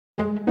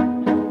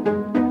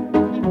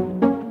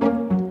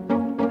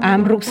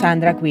I'm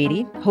Ruxandra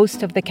Guidi,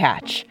 host of The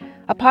Catch,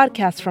 a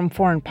podcast from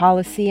Foreign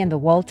Policy and the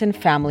Walton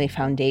Family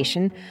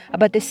Foundation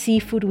about the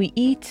seafood we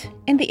eat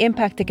and the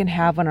impact it can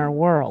have on our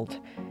world.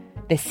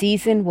 This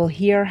season, we'll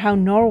hear how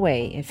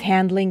Norway is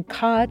handling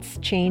cod's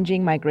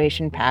changing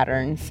migration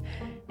patterns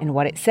and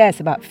what it says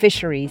about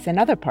fisheries in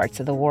other parts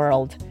of the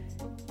world.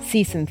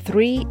 Season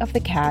 3 of The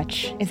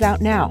Catch is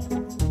out now.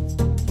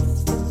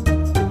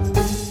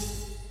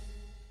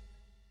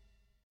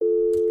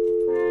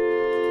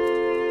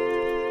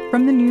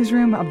 From the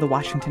newsroom of The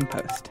Washington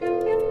Post.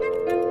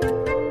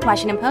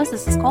 Washington Post,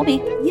 this is Colby.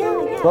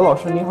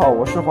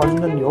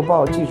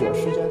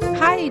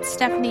 Hi, it's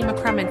Stephanie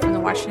McCrumman from The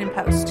Washington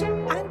Post.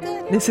 I'm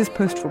good. This is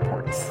Post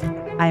Reports.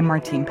 I'm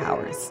Martine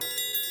Powers.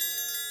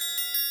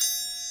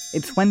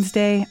 It's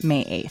Wednesday,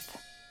 May 8th.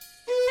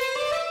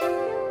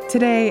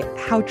 Today,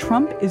 how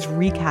Trump is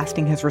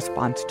recasting his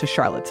response to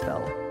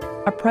Charlottesville,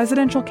 a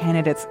presidential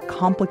candidate's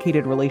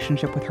complicated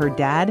relationship with her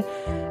dad,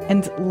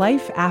 and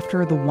life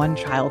after the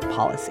one-child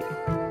policy.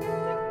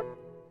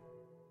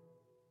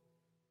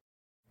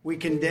 We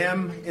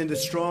condemn in the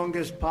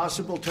strongest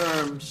possible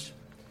terms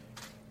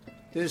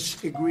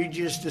this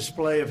egregious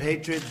display of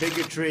hatred,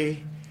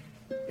 bigotry,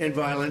 and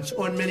violence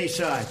on many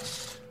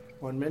sides.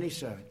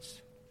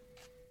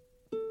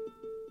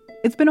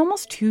 It's been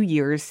almost 2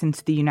 years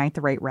since the Unite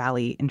the Right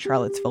rally in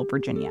Charlottesville,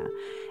 Virginia.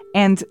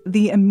 And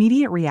the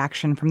immediate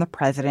reaction from the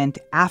president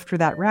after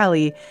that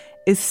rally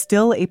is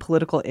still a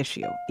political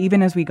issue,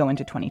 even as we go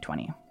into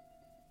 2020.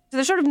 So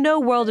there's sort of no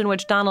world in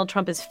which Donald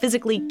Trump is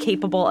physically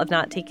capable of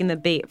not taking the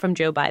bait from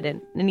Joe Biden.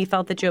 And he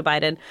felt that Joe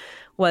Biden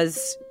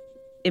was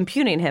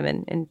impugning him,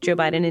 and Joe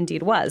Biden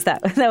indeed was.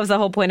 That was the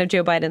whole point of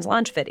Joe Biden's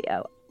launch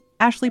video.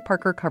 Ashley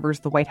Parker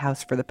covers the White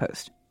House for The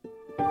Post.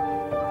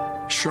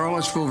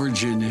 Charlottesville,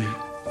 Virginia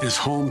is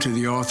home to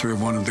the author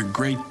of one of the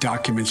great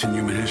documents in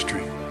human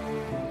history.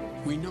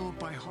 We know it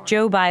by heart.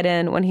 Joe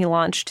Biden, when he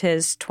launched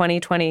his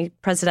 2020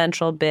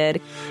 presidential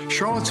bid.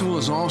 Charlottesville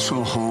is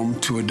also home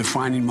to a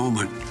defining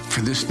moment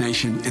for this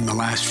nation in the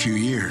last few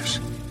years.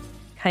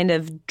 Kind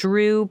of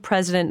drew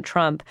President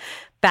Trump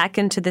back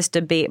into this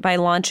debate by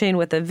launching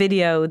with a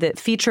video that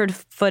featured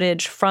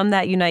footage from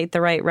that Unite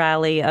the Right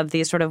rally of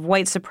these sort of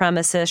white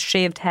supremacists,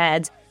 shaved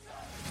heads.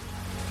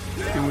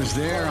 It was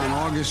there on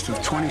August of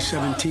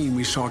 2017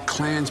 we saw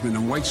Klansmen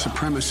and white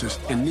supremacists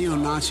and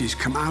neo-Nazis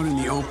come out in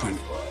the open.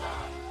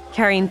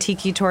 Carrying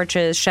tiki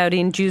torches,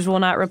 shouting, "Jews will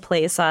not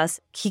replace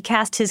us." He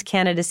cast his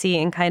candidacy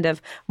in kind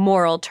of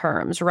moral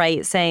terms,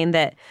 right? Saying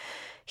that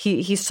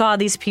he saw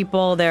these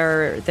people,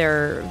 their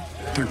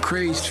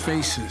crazed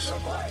faces,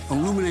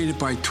 illuminated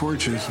by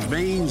torches,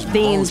 veins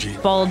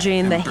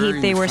bulging, the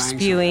hate they were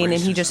spewing,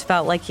 and he just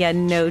felt like he had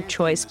no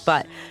choice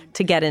but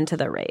to get into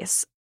the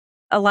race.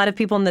 A lot of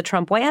people in the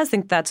Trump White House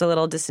think that's a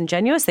little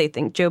disingenuous. They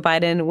think Joe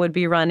Biden would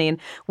be running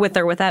with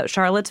or without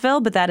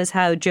Charlottesville, but that is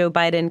how Joe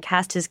Biden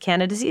cast his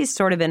candidacy,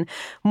 sort of in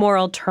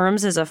moral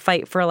terms, as a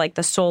fight for like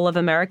the soul of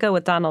America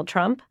with Donald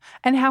Trump.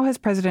 And how has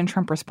President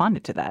Trump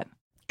responded to that?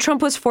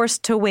 Trump was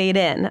forced to wade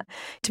in.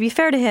 To be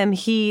fair to him,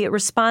 he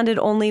responded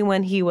only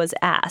when he was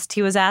asked.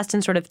 He was asked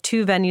in sort of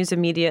two venues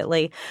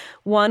immediately.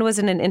 One was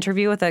in an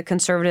interview with a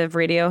conservative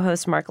radio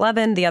host, Mark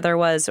Levin. The other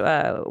was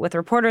with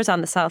reporters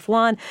on the South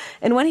Lawn.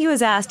 And when he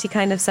was asked, he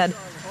kind of said,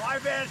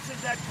 I've answered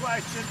that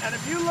question, and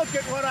if you look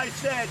at what I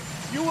said,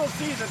 you will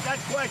see that that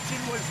question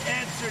was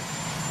answered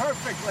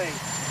perfectly.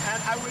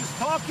 And I was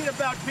talking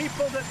about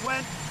people that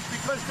went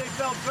because they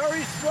felt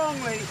very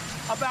strongly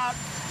about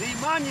the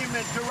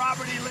monument to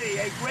Robert E. Lee,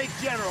 a great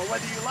general,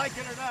 whether you like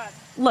it or not.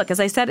 Look, as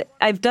I said,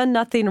 I've done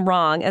nothing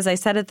wrong. As I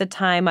said at the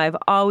time, I've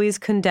always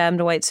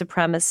condemned white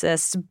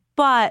supremacists,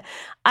 but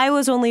I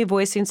was only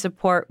voicing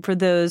support for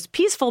those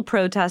peaceful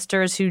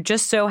protesters who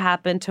just so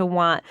happened to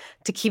want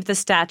to keep the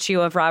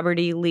statue of Robert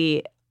E.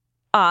 Lee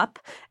up,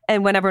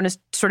 and when everyone is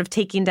sort of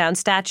taking down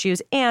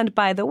statues. And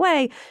by the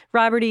way,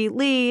 Robert E.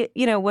 Lee,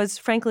 was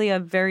frankly a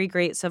very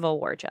great Civil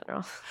War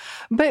general.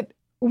 But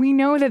we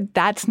know that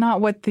that's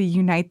not what the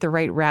Unite the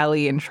Right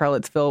rally in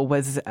Charlottesville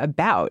was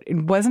about.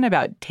 It wasn't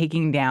about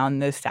taking down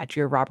the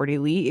statue of Robert E.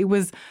 Lee. It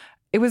was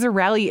a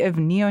rally of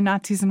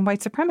neo-Nazis and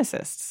white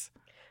supremacists.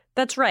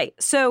 That's right.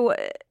 So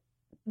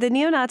the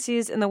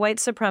neo-Nazis and the white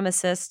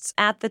supremacists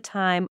at the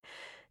time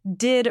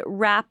did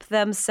wrap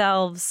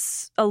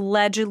themselves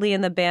allegedly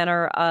in the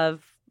banner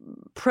of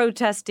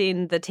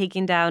protesting the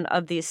taking down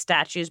of these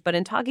statues. But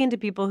in talking to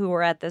people who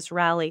were at this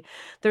rally,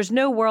 there's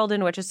no world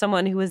in which, as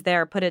someone who was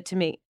there put it to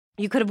me,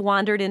 you could have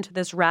wandered into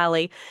this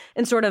rally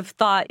and sort of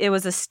thought it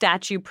was a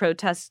statue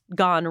protest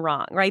gone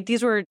wrong, right?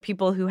 These were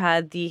people who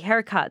had the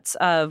haircuts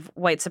of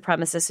white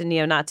supremacists and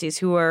neo-Nazis,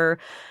 who were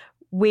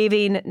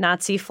waving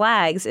Nazi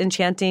flags and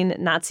chanting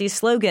Nazi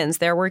slogans.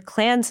 There were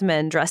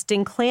Klansmen dressed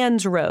in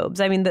Klan's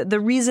robes. I mean, the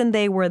reason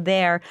they were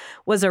there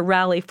was a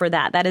rally for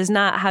that. That is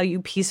not how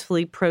you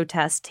peacefully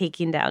protest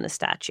taking down a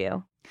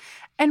statue.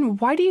 And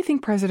why do you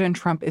think President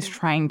Trump is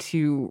trying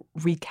to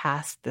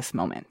recast this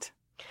moment?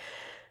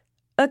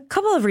 A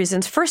couple of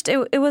reasons. First,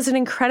 it was an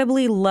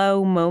incredibly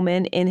low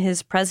moment in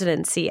his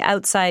presidency.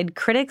 Outside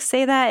critics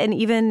say that, and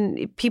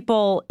even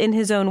people in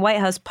his own White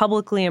House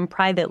publicly and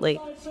privately.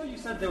 So you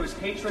said there was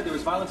hatred, there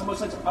was violence on both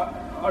sides.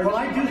 Well,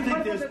 I do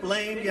think there's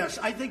blame. Yes,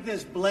 I think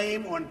there's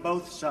blame on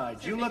both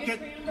sides. You look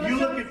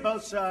at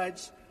both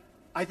sides.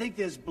 I think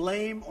there's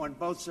blame on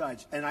both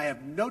sides, and I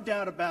have no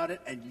doubt about it,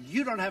 and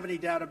you don't have any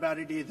doubt about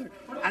it either.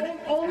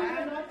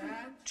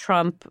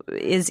 Trump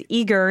is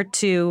eager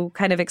to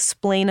kind of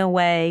explain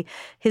away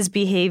his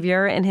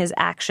behavior and his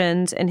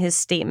actions and his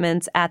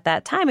statements at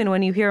that time. And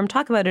when you hear him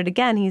talk about it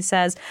again, he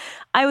says,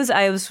 I was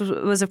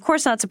of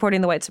course not supporting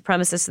the white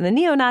supremacists and the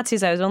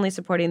neo-Nazis. I was only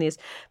supporting these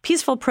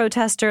peaceful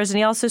protesters. And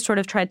he also sort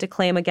of tried to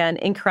claim again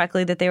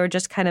incorrectly that they were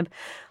just kind of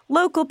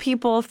local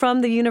people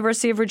from the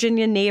University of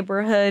Virginia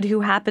neighborhood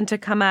who happened to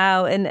come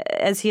out. And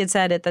as he had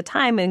said at the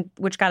time, and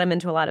which got him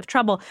into a lot of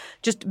trouble,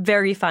 just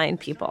very fine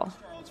people.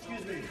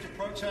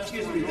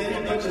 Excuse me, they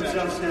didn't put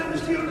themselves down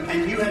as you,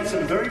 and you had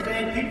some very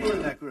bad people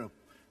in that group.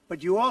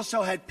 But you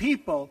also had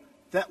people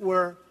that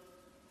were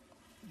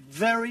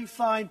very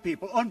fine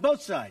people on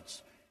both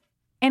sides.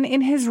 And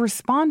in his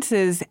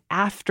responses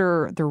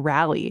after the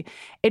rally,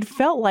 it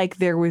felt like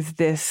there was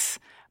this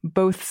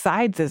both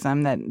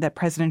sidesism that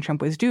President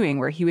Trump was doing,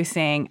 where he was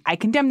saying, I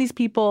condemn these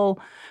people,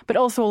 but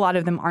also a lot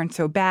of them aren't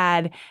so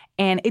bad.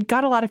 And it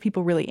got a lot of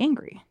people really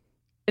angry.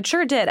 It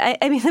sure did.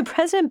 I mean, the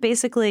president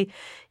basically,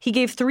 he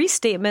gave 3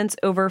 statements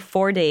over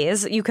 4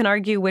 days. You can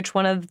argue which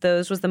one of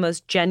those was the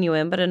most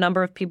genuine, but a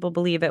number of people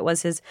believe it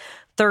was his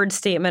third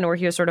statement where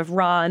he was sort of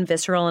raw and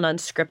visceral and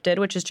unscripted,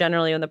 which is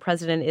generally when the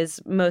president is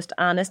most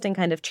honest and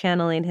kind of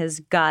channeling his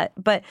gut.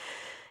 But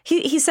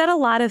he said a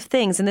lot of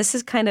things, and this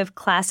is kind of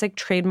classic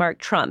trademark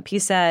Trump. He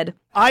said,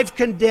 I've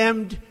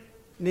condemned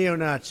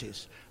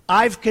neo-Nazis.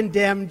 I've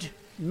condemned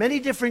many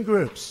different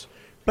groups,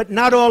 but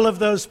not all of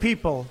those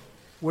people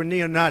were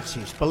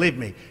neo-Nazis, believe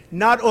me.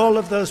 Not all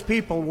of those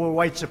people were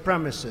white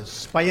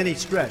supremacists by any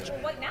stretch.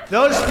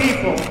 Those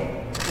people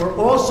were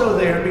also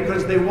there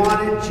because they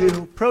wanted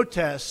to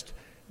protest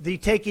the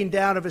taking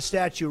down of a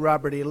statue,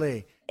 Robert E.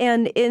 Lee.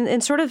 And in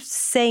sort of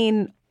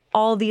saying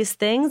all these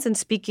things and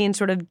speaking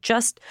sort of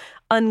just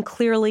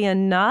unclearly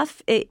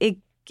enough,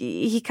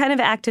 he kind of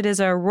acted as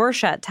a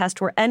Rorschach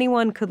test where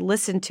anyone could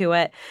listen to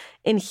it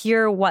and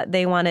hear what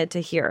they wanted to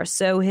hear.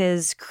 So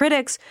his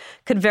critics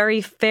could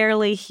very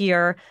fairly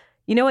hear,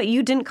 you know what,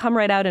 you didn't come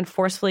right out and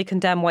forcefully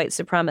condemn white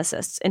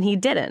supremacists. And he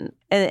didn't.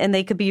 And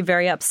they could be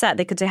very upset.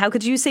 They could say, how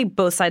could you say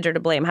both sides are to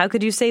blame? How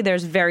could you say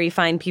there's very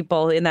fine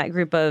people in that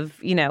group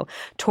of,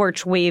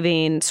 torch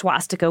waving,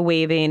 swastika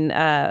waving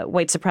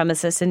white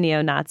supremacists and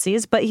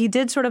neo-Nazis? But he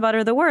did sort of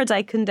utter the words,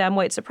 I condemn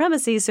white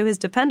supremacy. So his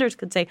defenders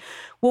could say,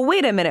 well,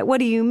 wait a minute, what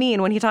do you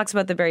mean? When he talks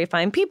about the very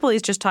fine people,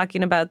 he's just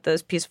talking about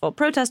those peaceful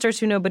protesters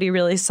who nobody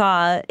really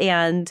saw.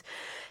 And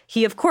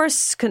he, of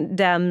course,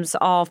 condemns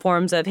all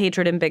forms of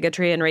hatred and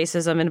bigotry and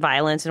racism and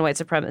violence and white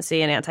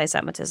supremacy and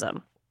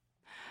anti-Semitism.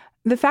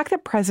 The fact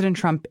that President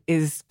Trump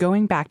is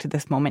going back to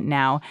this moment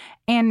now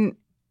and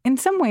in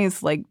some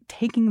ways like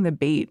taking the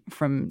bait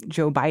from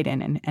Joe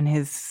Biden and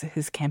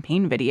his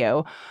campaign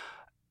video,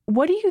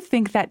 what do you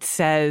think that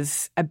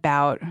says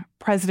about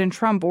President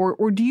Trump?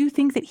 Or do you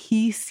think that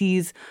he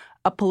sees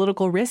a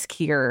political risk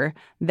here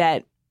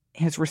that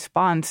his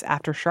response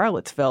after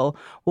Charlottesville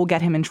will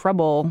get him in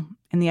trouble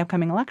in the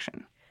upcoming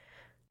election?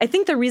 I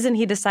think the reason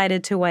he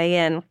decided to weigh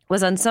in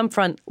was on some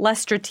front less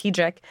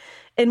strategic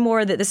and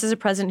more that this is a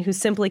president who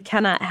simply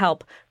cannot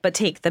help but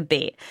take the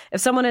bait.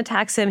 If someone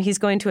attacks him, he's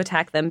going to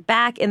attack them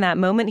back. In that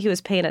moment, he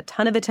was paying a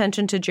ton of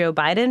attention to Joe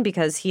Biden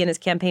because he and his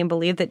campaign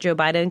believed that Joe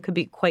Biden could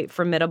be quite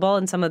formidable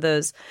in some of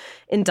those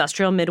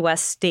industrial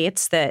Midwest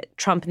states that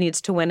Trump needs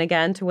to win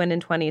again to win in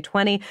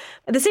 2020.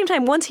 At the same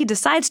time, once he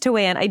decides to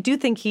weigh in, I do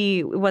think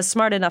he was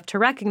smart enough to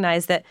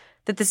recognize that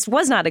this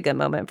was not a good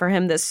moment for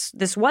him. This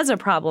was a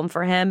problem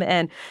for him.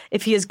 And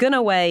if he is going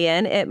to weigh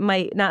in, it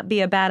might not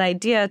be a bad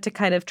idea to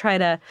kind of try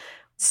to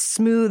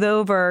smooth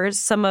over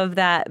some of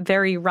that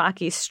very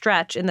rocky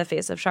stretch in the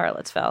face of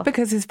Charlottesville.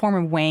 Because his form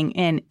of weighing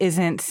in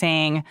isn't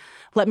saying,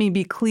 let me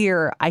be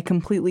clear, I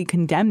completely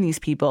condemn these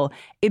people.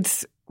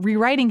 It's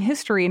rewriting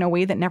history in a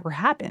way that never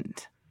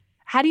happened.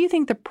 How do you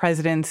think the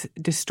president's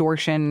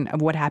distortion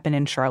of what happened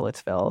in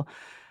Charlottesville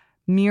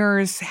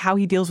mirrors how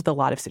he deals with a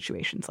lot of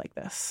situations like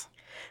this?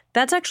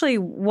 That's actually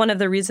one of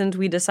the reasons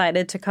we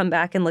decided to come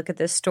back and look at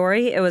this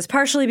story. It was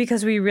partially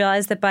because we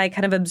realized that by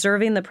kind of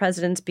observing the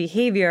president's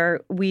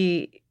behavior,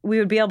 we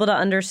would be able to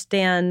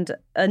understand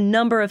a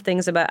number of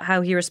things about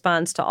how he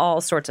responds to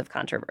all sorts of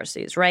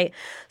controversies, right?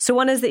 So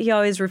one is that he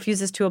always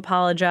refuses to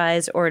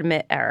apologize or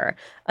admit error.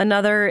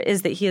 Another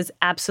is that he is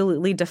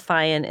absolutely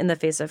defiant in the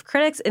face of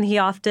critics,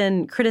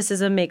 and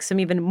criticism makes him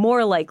even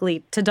more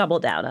likely to double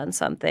down on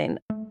something.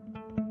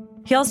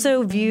 He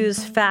also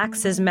views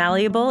facts as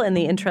malleable in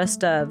the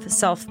interest of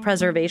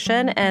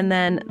self-preservation. And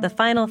then the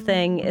final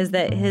thing is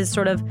that his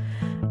sort of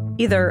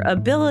either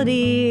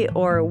ability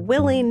or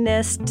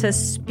willingness to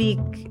speak,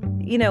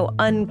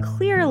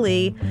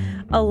 unclearly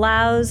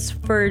allows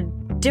for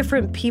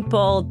different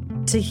people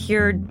to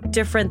hear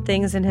different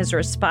things in his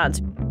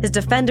response. His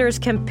defenders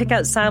can pick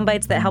out sound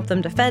bites that help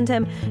them defend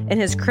him, and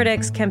his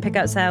critics can pick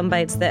out sound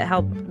bites that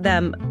help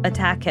them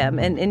attack him.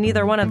 And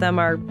neither one of them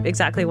are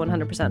exactly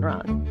 100%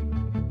 wrong.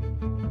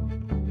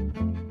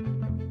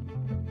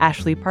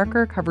 Ashley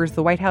Parker covers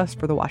the White House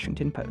for The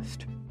Washington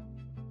Post.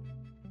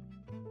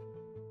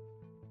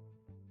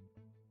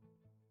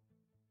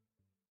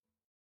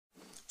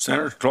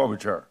 Senator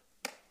Klobuchar.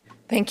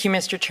 Thank you,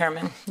 Mr.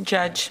 Chairman.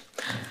 Judge,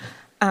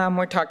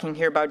 we're talking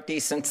here about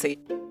decency.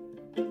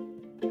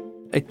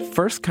 It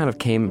first kind of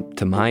came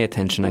to my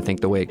attention, I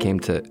think the way it came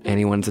to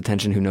anyone's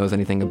attention who knows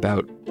anything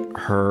about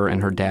her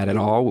and her dad at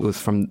all, was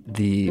from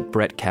the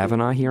Brett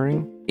Kavanaugh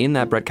hearing. In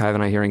that Brett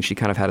Kavanaugh hearing, she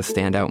kind of had a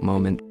standout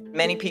moment.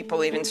 Many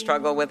people even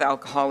struggle with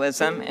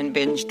alcoholism and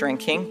binge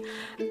drinking.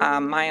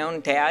 My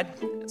own dad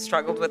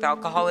struggled with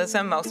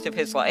alcoholism most of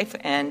his life,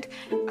 and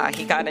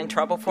he got in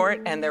trouble for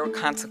it, and there were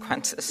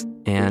consequences.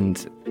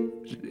 And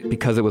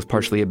because it was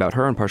partially about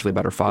her and partially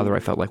about her father, I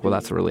felt like, well,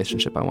 that's a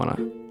relationship I want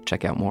to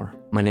check out more.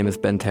 My name is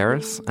Ben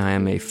Terris. I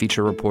am a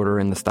feature reporter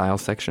in the Style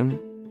section.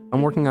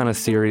 I'm working on a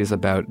series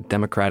about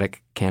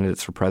Democratic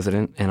candidates for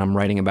president, and I'm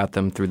writing about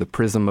them through the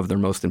prism of their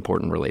most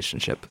important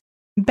relationship.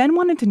 Ben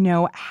wanted to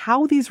know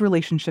how these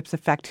relationships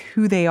affect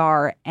who they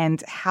are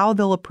and how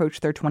they'll approach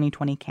their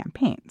 2020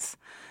 campaigns.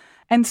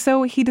 And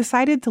so he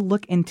decided to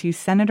look into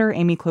Senator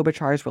Amy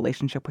Klobuchar's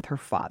relationship with her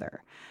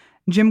father.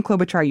 Jim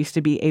Klobuchar used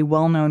to be a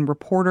well-known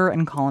reporter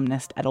and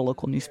columnist at a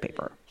local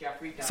newspaper.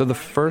 So the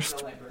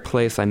first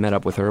place I met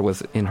up with her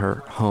was in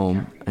her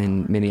home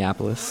in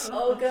Minneapolis.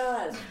 Oh,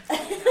 God.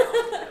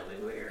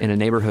 In a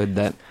neighborhood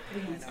that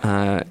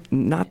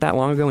not that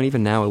long ago, and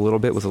even now a little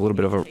bit, was a little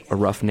bit of a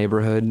rough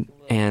neighborhood.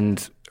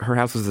 And her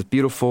house was this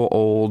beautiful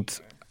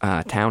old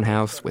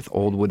townhouse with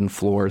old wooden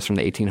floors from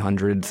the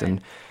 1800s.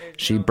 And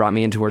she brought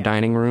me into her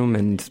dining room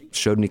and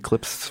showed me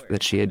clips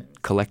that she had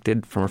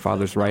collected from her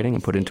father's writing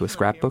and put into a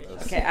scrapbook.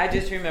 Okay, I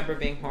just remember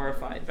being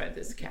horrified by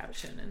this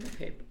caption in the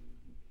paper.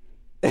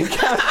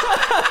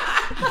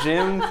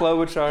 Jim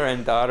Klobuchar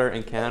and daughter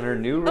encounter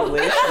new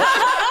relationship.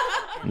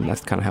 And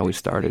that's kind of how we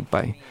started,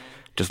 by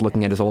just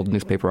looking at his old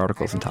newspaper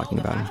articles and talking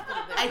about him.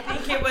 I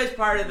think it was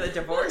part of the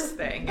divorce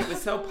thing. It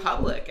was so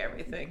public,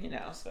 everything,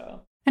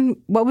 so. And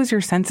what was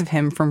your sense of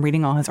him from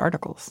reading all his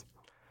articles?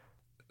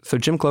 So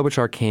Jim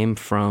Klobuchar came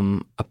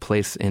from a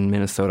place in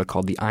Minnesota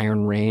called the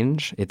Iron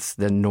Range. It's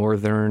the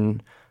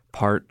northern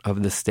part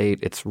of the state.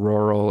 It's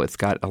rural. It's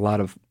got a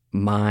lot of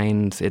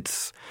mines.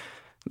 It's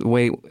the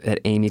way that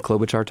Amy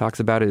Klobuchar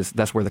talks about it is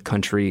that's where the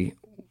country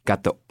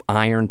got the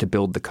iron to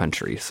build the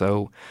country.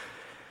 So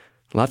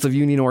lots of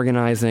union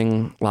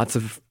organizing, lots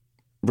of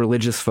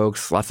religious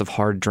folks, lots of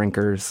hard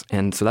drinkers.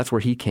 And so that's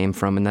where he came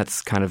from. And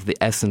that's kind of the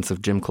essence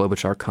of Jim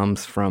Klobuchar,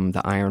 comes from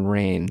the Iron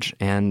Range.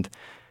 And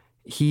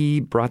he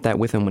brought that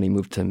with him when he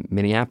moved to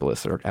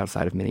Minneapolis, or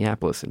outside of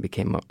Minneapolis, and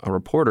became a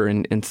reporter.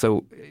 And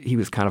so he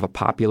was kind of a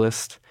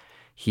populist.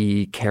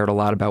 He cared a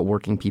lot about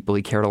working people.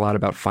 He cared a lot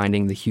about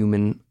finding the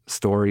human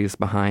stories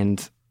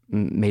behind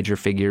major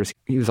figures.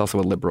 He was also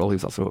a liberal. He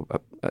was also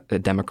a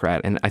Democrat.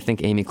 And I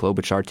think Amy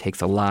Klobuchar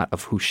takes a lot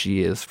of who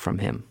she is from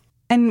him.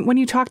 And when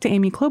you talked to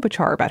Amy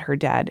Klobuchar about her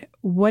dad,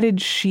 what did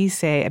she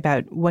say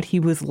about what he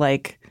was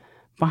like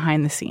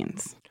behind the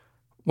scenes?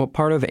 Well,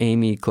 part of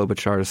Amy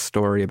Klobuchar's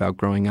story about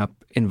growing up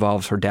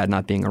involves her dad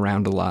not being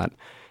around a lot.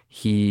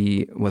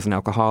 He was an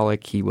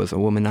alcoholic. He was a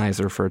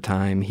womanizer for a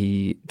time.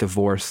 He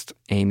divorced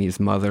Amy's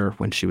mother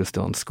when she was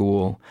still in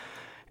school.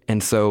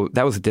 And so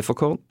that was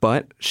difficult.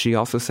 But she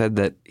also said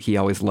that he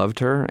always loved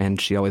her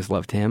and she always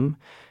loved him,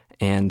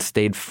 and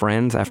stayed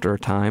friends after a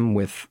time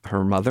with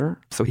her mother.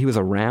 So he was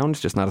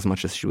around, just not as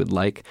much as she would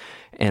like.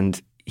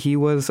 And he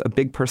was a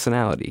big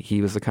personality.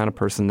 He was the kind of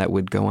person that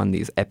would go on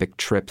these epic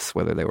trips,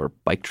 whether they were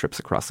bike trips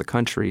across the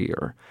country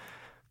or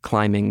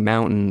climbing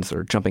mountains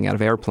or jumping out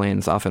of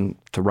airplanes, often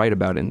to write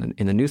about in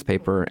the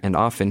newspaper. And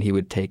often he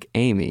would take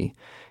Amy.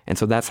 And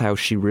so that's how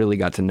she really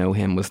got to know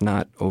him, was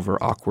not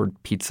over awkward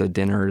pizza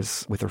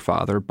dinners with her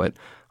father, but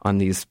on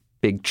these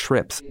big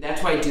trips.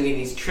 That's why doing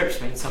these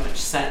trips made so much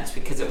sense,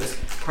 because it was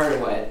part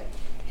of what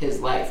his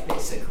life,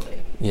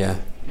 basically. Yeah.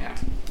 Yeah.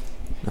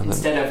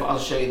 Instead of, I'll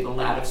show you the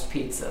lattice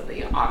pizza,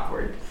 the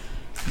awkward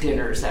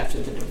dinners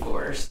after the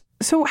divorce.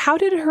 So how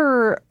did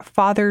her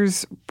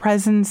father's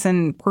presence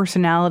and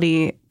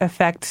personality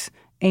affect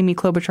Amy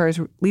Klobuchar's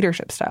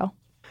leadership style?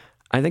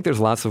 I think there's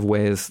lots of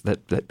ways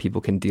that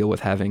people can deal with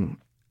having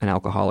an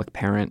alcoholic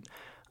parent.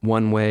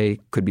 One way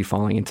could be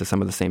falling into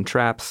some of the same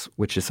traps,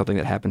 which is something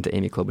that happened to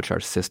Amy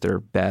Klobuchar's sister,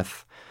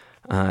 Beth.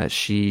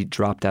 She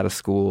dropped out of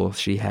school.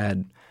 She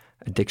had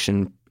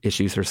addiction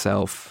issues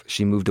herself.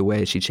 She moved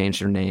away. She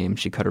changed her name.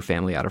 She cut her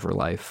family out of her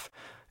life,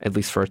 at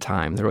least for a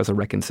time. There was a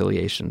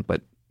reconciliation,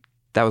 but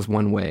that was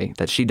one way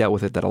that she dealt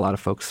with it that a lot of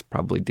folks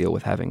probably deal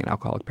with having an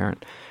alcoholic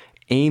parent.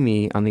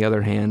 Amy, on the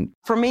other hand...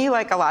 For me,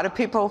 like a lot of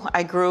people,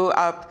 I grew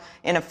up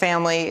in a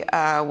family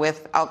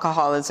with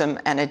alcoholism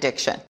and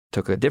addiction.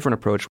 Took a different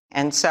approach.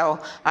 And so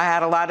I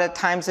had a lot of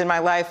times in my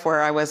life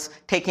where I was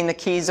taking the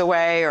keys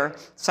away or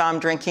saw him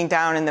drinking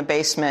down in the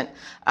basement.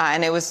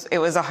 And it was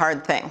a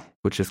hard thing.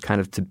 Which is kind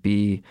of to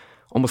be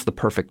almost the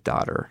perfect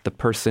daughter, the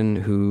person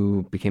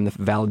who became the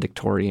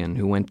valedictorian,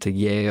 who went to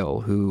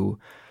Yale, who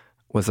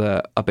was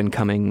a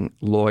up-and-coming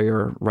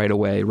lawyer right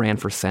away, ran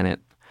for Senate.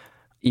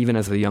 Even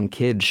as a young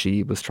kid,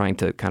 she was trying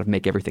to kind of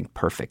make everything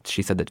perfect.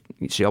 She said that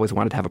she always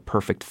wanted to have a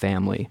perfect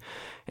family.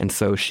 And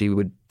so she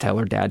would tell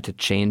her dad to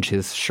change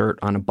his shirt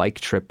on a bike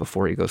trip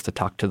before he goes to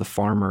talk to the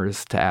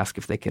farmers to ask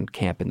if they can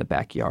camp in the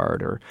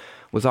backyard, or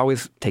was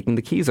always taking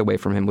the keys away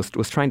from him,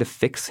 was trying to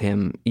fix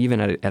him even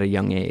at a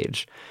young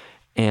age.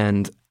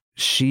 And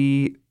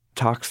she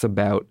talks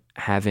about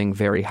having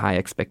very high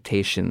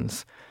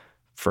expectations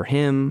for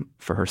him,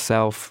 for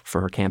herself,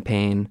 for her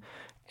campaign.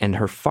 And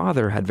her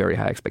father had very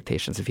high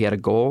expectations. If he had a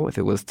goal, if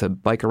it was to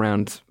bike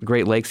around the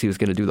Great Lakes, he was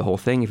going to do the whole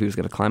thing. If he was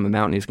going to climb a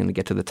mountain, he was going to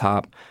get to the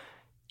top.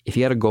 If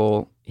he had a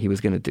goal, he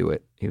was going to do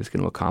it. He was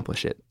going to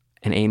accomplish it.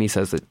 And Amy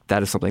says that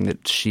that is something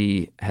that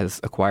she has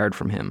acquired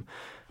from him.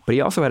 But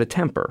he also had a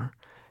temper.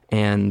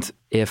 And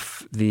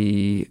if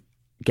the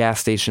gas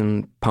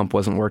station pump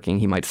wasn't working,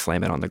 he might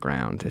slam it on the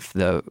ground. If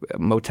the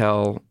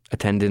motel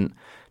attendant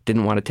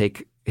didn't want to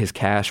take his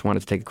cash, wanted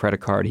to take a credit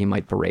card, he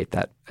might berate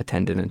that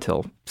attendant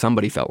until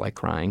somebody felt like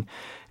crying.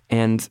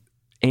 And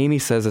Amy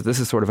says that this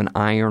is sort of an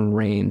Iron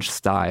Range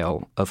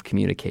style of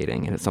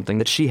communicating, and it's something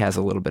that she has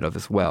a little bit of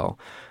as well.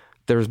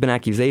 There's been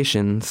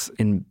accusations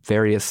in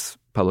various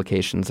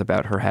publications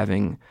about her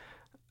having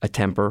a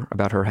temper,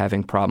 about her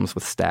having problems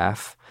with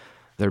staff.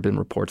 There have been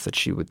reports that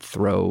she would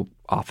throw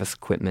office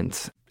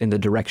equipment in the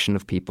direction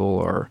of people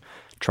or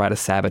try to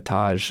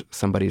sabotage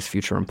somebody's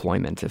future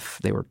employment if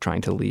they were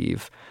trying to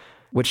leave.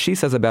 What she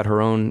says about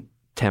her own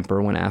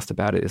temper when asked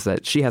about it is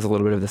that she has a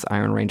little bit of this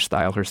Iron Range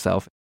style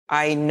herself.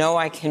 I know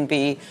I can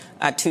be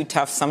too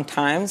tough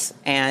sometimes,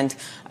 and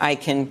I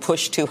can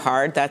push too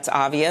hard. That's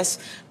obvious.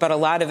 But a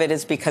lot of it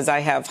is because I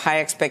have high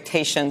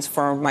expectations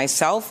for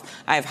myself.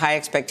 I have high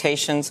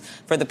expectations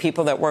for the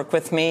people that work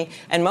with me.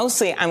 And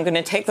mostly, I'm going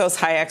to take those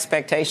high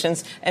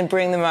expectations and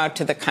bring them out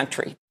to the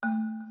country.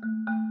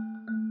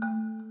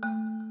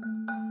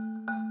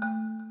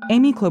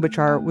 Amy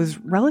Klobuchar was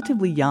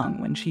relatively young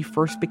when she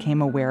first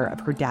became aware of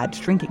her dad's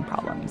drinking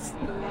problems.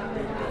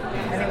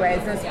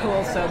 Anyways, that's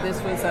cool. So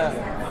this was a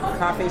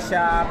coffee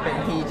shop,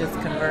 and he just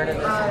converted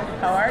this.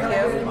 How are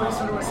you?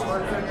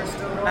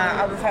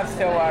 I'll just have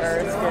still water.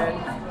 It's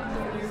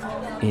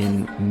good.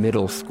 In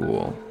middle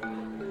school,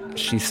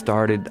 she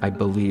started, I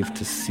believe,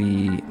 to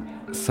see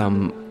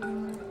some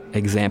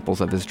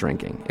examples of his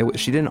drinking.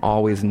 She didn't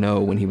always know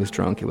when he was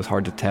drunk. It was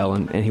hard to tell,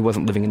 and he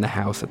wasn't living in the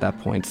house at that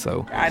point,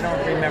 so... I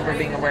don't remember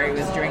being aware he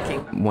was drinking.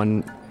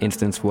 One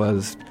instance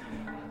was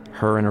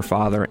her and her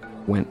father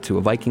went to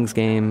a Vikings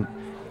game.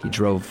 He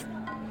drove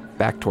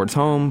back towards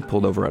home,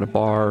 pulled over at a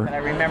bar. And I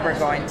remember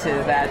going to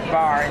that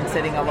bar and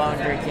sitting alone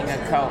drinking a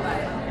Coke.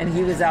 And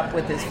he was up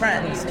with his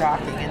friends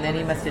talking, and then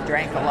he must have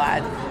drank a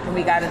lot. And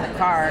we got in the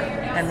car,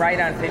 and right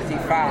on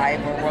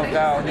 55, where we'll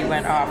go, he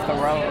went off the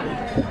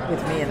road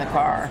with me in the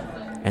car.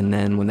 And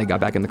then when they got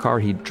back in the car,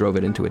 he drove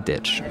it into a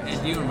ditch.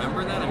 And do you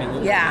remember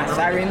that? Yes,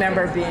 I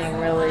remember being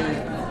really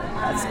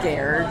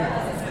scared.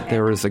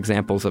 There was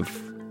examples of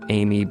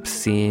Amy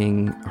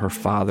seeing her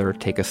father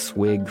take a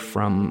swig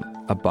from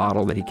a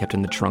bottle that he kept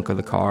in the trunk of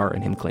the car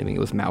and him claiming it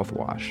was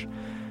mouthwash.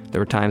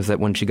 There were times that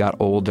when she got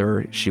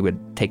older, she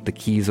would take the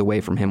keys away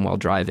from him while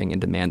driving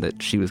and demand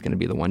that she was going to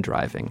be the one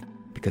driving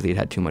because he'd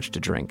had too much to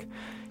drink.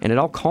 And it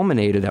all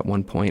culminated at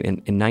one point in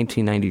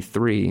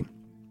 1993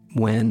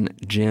 when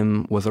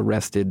Jim was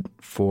arrested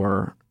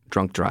for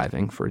drunk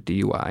driving, for a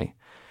DUI.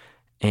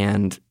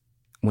 And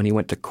when he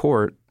went to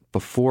court,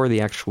 before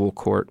the actual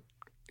court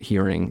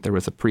hearing, there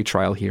was a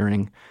pretrial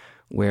hearing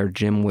where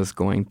Jim was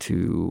going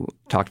to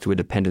talk to a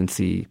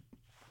dependency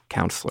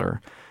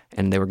counselor,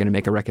 and they were going to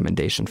make a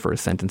recommendation for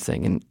his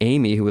sentencing. And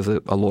Amy, who was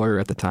a lawyer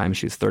at the time,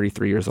 she was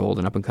 33 years old,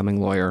 an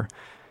up-and-coming lawyer,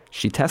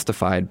 she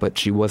testified, but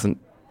she wasn't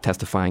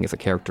testifying as a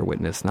character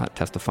witness, not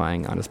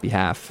testifying on his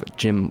behalf.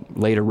 Jim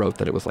later wrote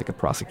that it was like a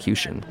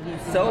prosecution.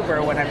 He's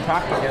sober when I'm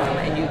talking to him,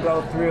 and you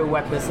go through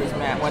what this has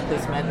meant, what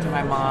this meant to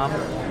my mom,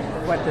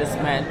 what this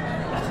meant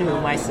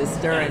to my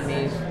sister and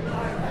me.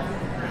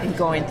 And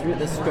going through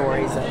the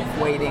stories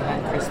of waiting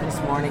on Christmas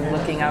morning,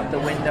 looking out the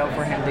window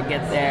for him to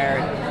get there.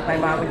 And my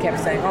mom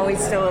kept saying, oh,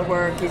 he's still at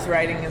work, he's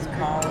writing his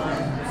column,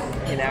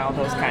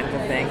 those kinds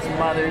of things.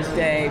 Mother's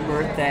Day,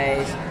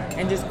 birthdays,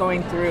 and just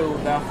going through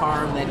the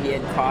harm that he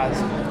had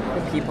caused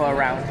the people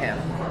around him,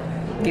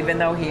 even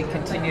though he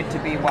continued to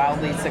be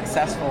wildly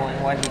successful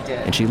in what he did.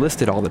 And she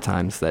listed all the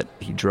times that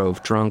he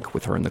drove drunk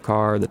with her in the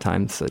car, the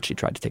times that she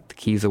tried to take the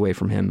keys away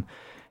from him.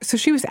 So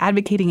she was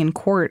advocating in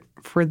court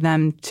for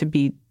them to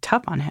be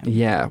tough on him.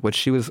 Yeah, what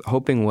she was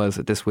hoping was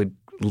that this would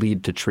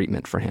lead to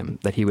treatment for him,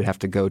 that he would have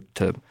to go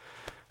to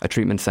a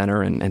treatment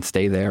center and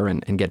stay there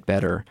and get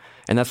better.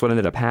 And that's what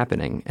ended up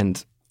happening.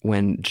 And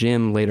when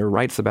Jim later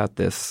writes about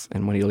this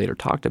and when he later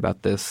talked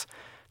about this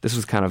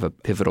was kind of a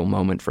pivotal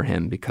moment for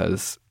him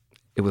because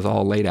it was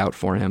all laid out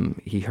for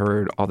him. He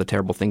heard all the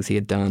terrible things he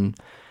had done,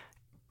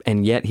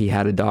 and yet he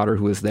had a daughter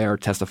who was there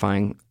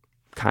testifying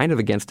kind of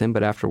against him,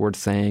 but afterwards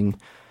saying,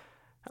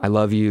 I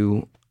love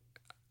you.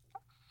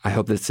 I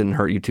hope this didn't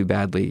hurt you too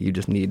badly. You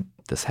just need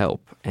this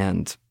help.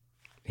 And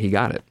he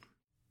got it.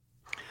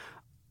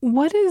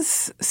 What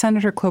does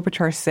Senator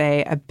Klobuchar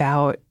say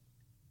about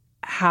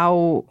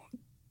how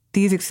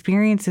these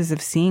experiences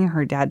of seeing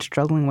her dad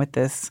struggling with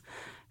this,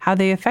 how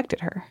they affected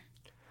her?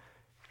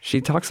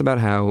 She talks about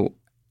how,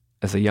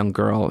 as a young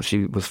girl,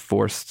 she was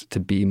forced to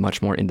be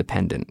much more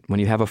independent. When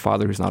you have a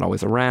father who's not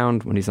always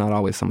around, when he's not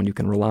always someone you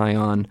can rely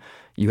on,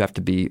 you have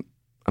to be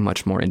a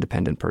much more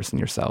independent person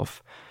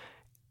yourself.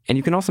 And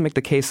you can also make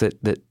the case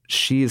that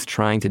she is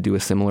trying to do a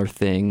similar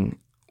thing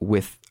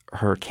with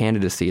her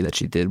candidacy that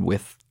she did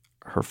with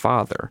her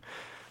father,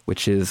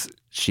 which is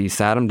she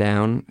sat him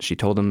down. She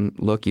told him,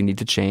 look, you need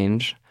to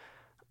change.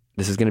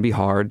 This is going to be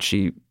hard.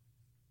 She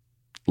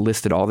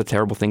listed all the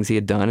terrible things he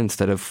had done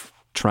instead of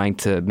trying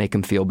to make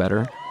him feel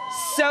better.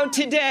 So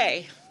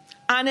today,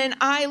 on an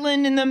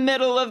island in the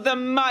middle of the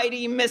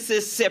mighty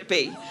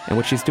Mississippi. And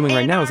what she's doing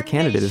right now as a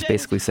candidate is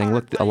basically saying,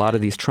 look, a lot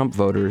of these Trump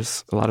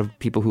voters, a lot of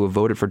people who have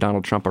voted for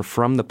Donald Trump are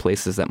from the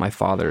places that my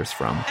father is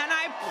from. And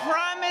I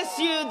promise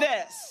you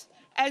this,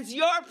 as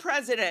your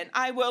president,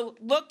 I will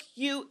look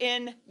you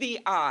in the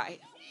eye.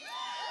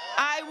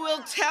 I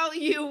will tell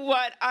you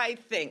what I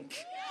think.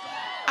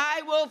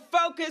 I will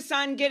focus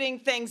on getting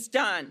things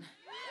done.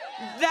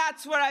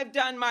 That's what I've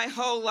done my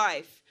whole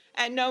life.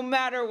 And no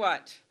matter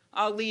what,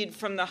 I'll lead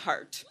from the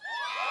heart.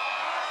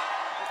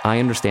 I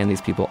understand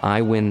these people.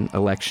 I win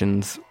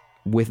elections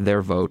with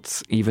their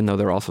votes, even though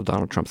they're also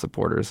Donald Trump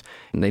supporters.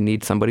 And they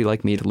need somebody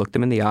like me to look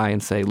them in the eye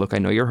and say, look, I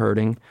know you're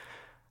hurting,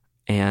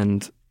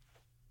 and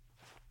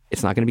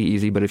it's not going to be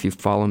easy, but if you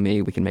follow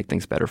me, we can make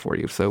things better for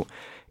you. So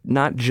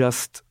not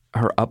just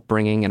her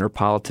upbringing and her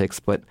politics,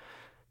 but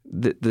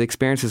the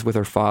experiences with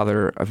her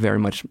father have very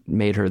much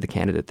made her the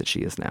candidate that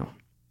she is now.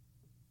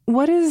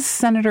 What is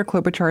Senator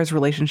Klobuchar's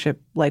relationship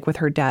like with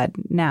her dad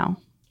now?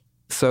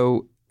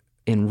 So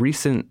in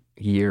recent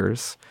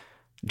years,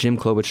 Jim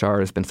Klobuchar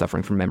has been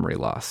suffering from memory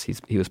loss.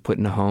 He was put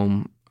in a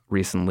home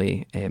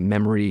recently, a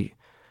memory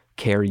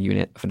care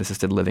unit of an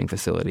assisted living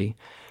facility,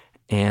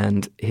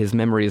 and his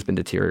memory has been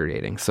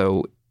deteriorating.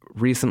 So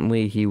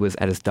recently he was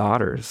at his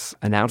daughter's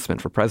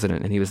announcement for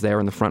president, and he was there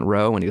in the front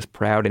row, and he was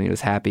proud and he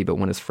was happy, but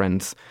when his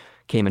friends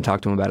came and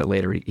talked to him about it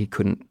later, he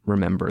couldn't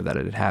remember that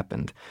it had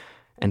happened.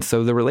 And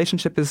so the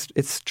relationship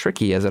it's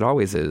tricky, as it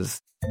always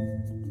is.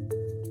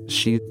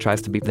 She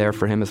tries to be there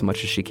for him as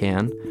much as she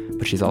can,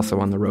 but she's also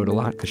on the road a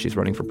lot because she's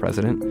running for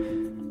president.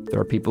 There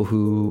are people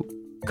who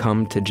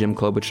come to Jim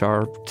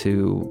Klobuchar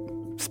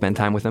to spend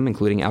time with him,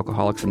 including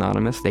Alcoholics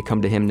Anonymous. They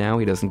come to him now.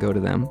 He doesn't go to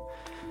them.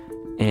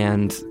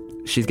 And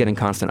she's getting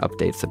constant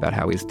updates about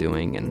how he's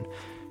doing. And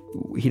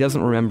he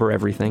doesn't remember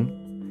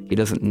everything. He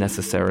doesn't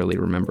necessarily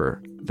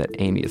remember that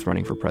Amy is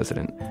running for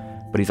president.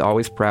 But he's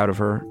always proud of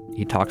her.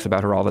 He talks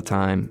about her all the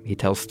time. He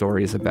tells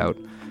stories about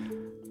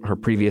her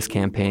previous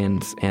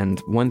campaigns. And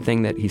one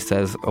thing that he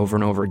says over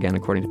and over again,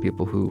 according to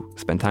people who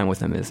spend time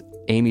with him, is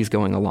Amy's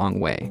going a long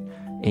way.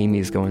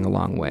 Amy's going a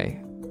long way.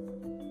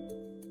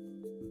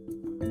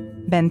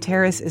 Ben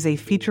Terris is a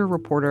feature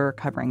reporter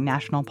covering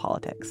national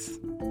politics.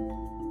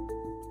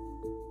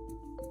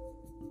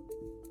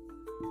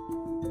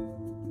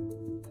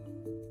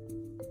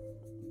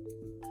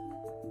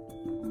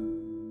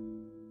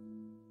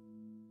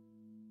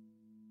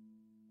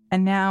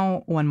 And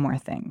now, one more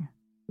thing.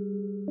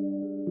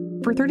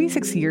 For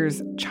 36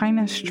 years,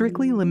 China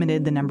strictly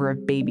limited the number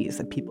of babies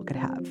that people could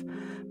have.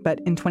 But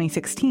in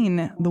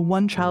 2016, the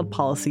one-child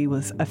policy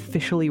was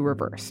officially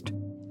reversed.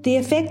 The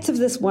effects of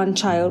this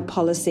one-child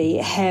policy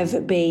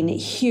have been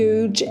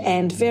huge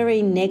and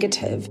very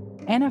negative.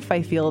 Anna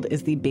Fifield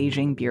is the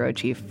Beijing bureau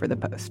chief for The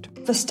Post.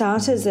 For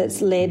starters,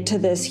 it's led to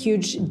this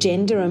huge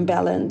gender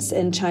imbalance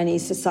in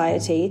Chinese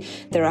society.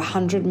 There are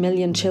 100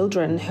 million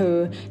children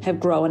who have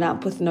grown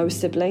up with no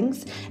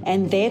siblings,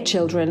 and their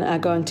children are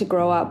going to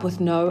grow up with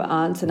no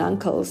aunts and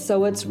uncles.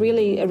 So it's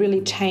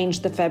really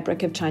changed the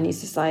fabric of Chinese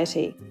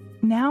society.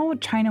 Now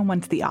China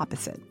wants the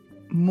opposite,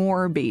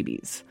 more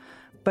babies.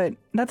 But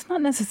that's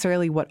not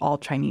necessarily what all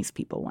Chinese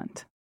people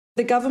want.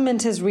 The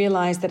government has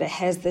realized that it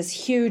has this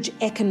huge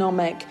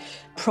economic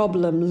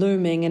problem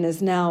looming and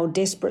is now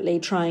desperately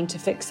trying to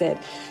fix it.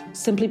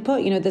 Simply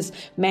put, this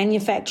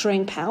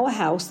manufacturing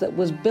powerhouse that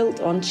was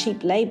built on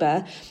cheap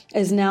labor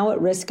is now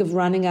at risk of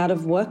running out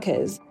of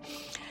workers.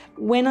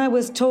 When I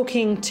was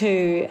talking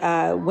to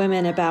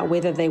women about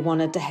whether they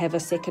wanted to have a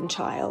second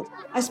child,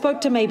 I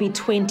spoke to maybe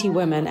 20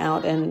 women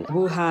out in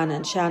Wuhan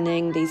and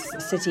Xianing, these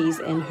cities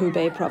in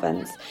Hubei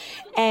province.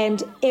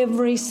 And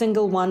every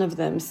single one of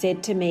them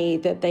said to me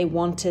that they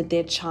wanted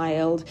their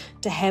child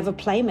to have a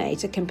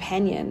playmate, a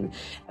companion.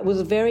 It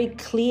was very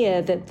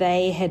clear that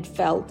they had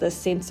felt this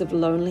sense of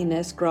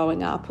loneliness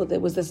growing up, or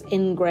there was this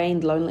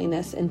ingrained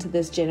loneliness into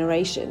this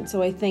generation.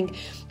 So I think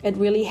it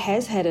really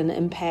has had an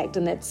impact,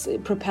 and that's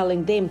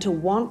propelling them to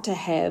want to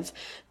have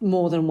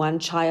more than one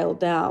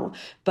child now.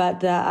 But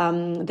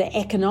the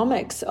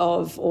economics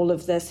of all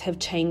of this have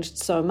changed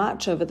so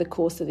much over the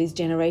course of these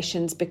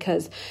generations,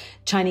 because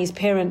Chinese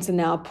parents are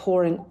now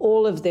pouring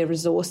all of their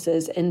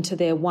resources into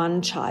their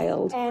one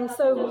child. And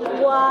so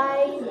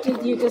why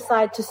did you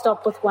decide to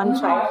stop with one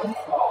child?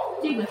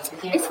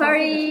 It's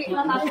very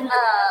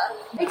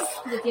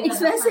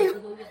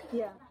expensive.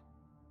 Yeah.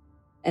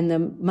 And the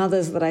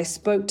mothers that I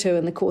spoke to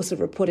in the course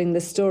of reporting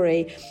this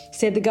story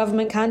said the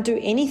government can't do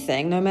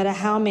anything, no matter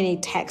how many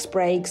tax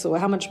breaks or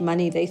how much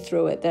money they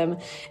threw at them.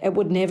 It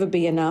would never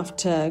be enough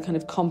to kind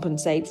of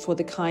compensate for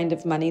the kind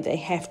of money they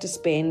have to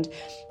spend,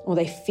 or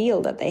they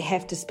feel that they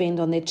have to spend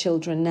on their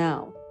children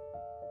now.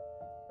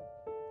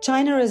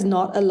 China is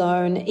not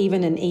alone,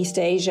 even in East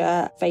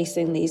Asia,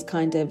 facing these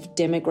kind of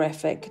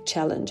demographic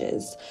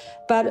challenges.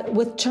 But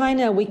with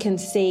China, we can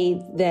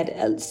see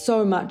that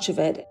so much of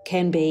it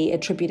can be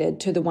attributed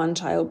to the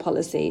one-child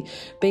policy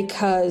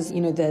because,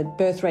 the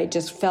birth rate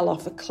just fell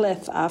off a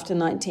cliff after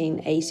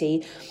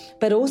 1980.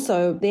 But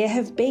also, there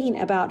have been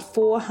about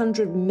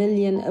 400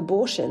 million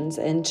abortions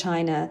in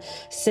China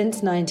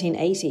since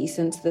 1980,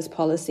 since this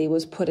policy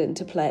was put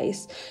into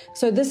place.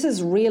 So this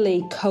is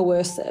really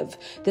coercive.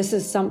 This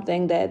is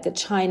something that the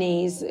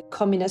Chinese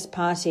Communist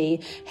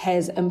Party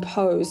has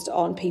imposed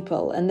on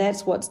people, and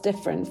that's what's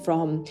different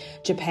from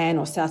Japan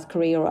or South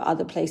Korea or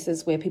other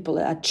places where people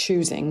are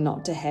choosing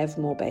not to have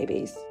more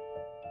babies.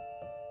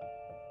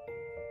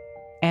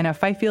 Anna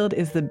Fifield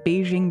is the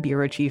Beijing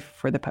bureau chief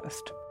for The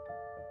Post.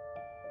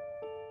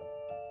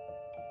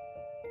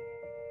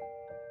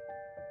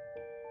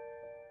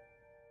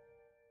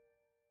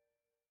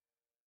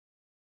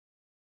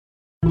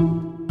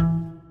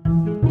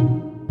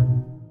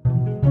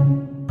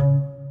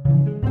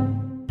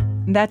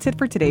 That's it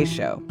for today's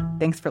show.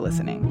 Thanks for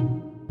listening.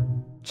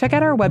 Check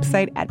out our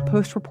website at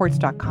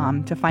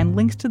postreports.com to find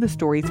links to the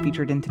stories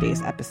featured in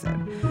today's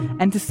episode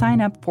and to sign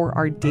up for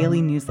our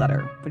daily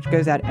newsletter, which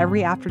goes out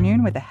every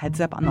afternoon with a heads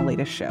up on the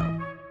latest show.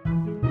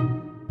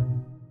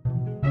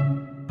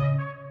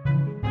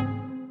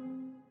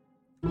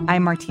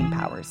 I'm Martine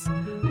Powers.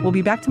 We'll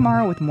be back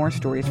tomorrow with more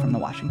stories from the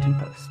Washington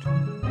Post.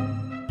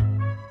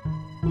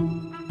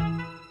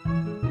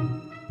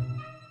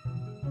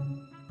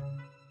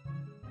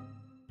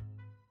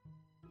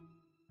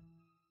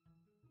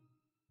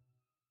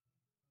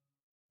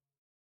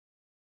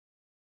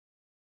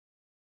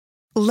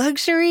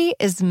 Luxury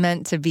is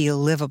meant to be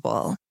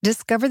livable.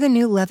 Discover the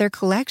new leather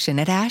collection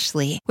at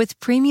Ashley with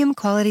premium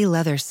quality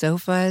leather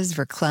sofas,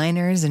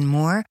 recliners, and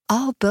more,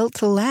 all built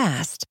to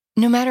last.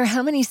 No matter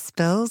how many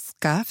spills,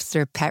 scuffs,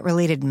 or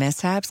pet-related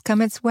mishaps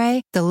come its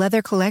way, the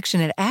leather collection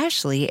at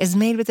Ashley is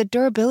made with the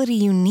durability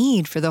you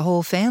need for the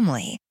whole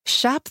family.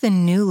 Shop the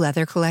new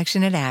leather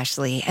collection at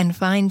Ashley and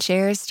find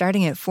chairs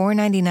starting at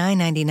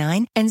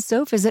 $499.99 and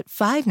sofas at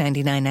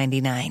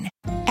 $599.99.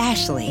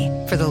 Ashley,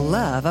 for the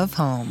love of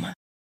home.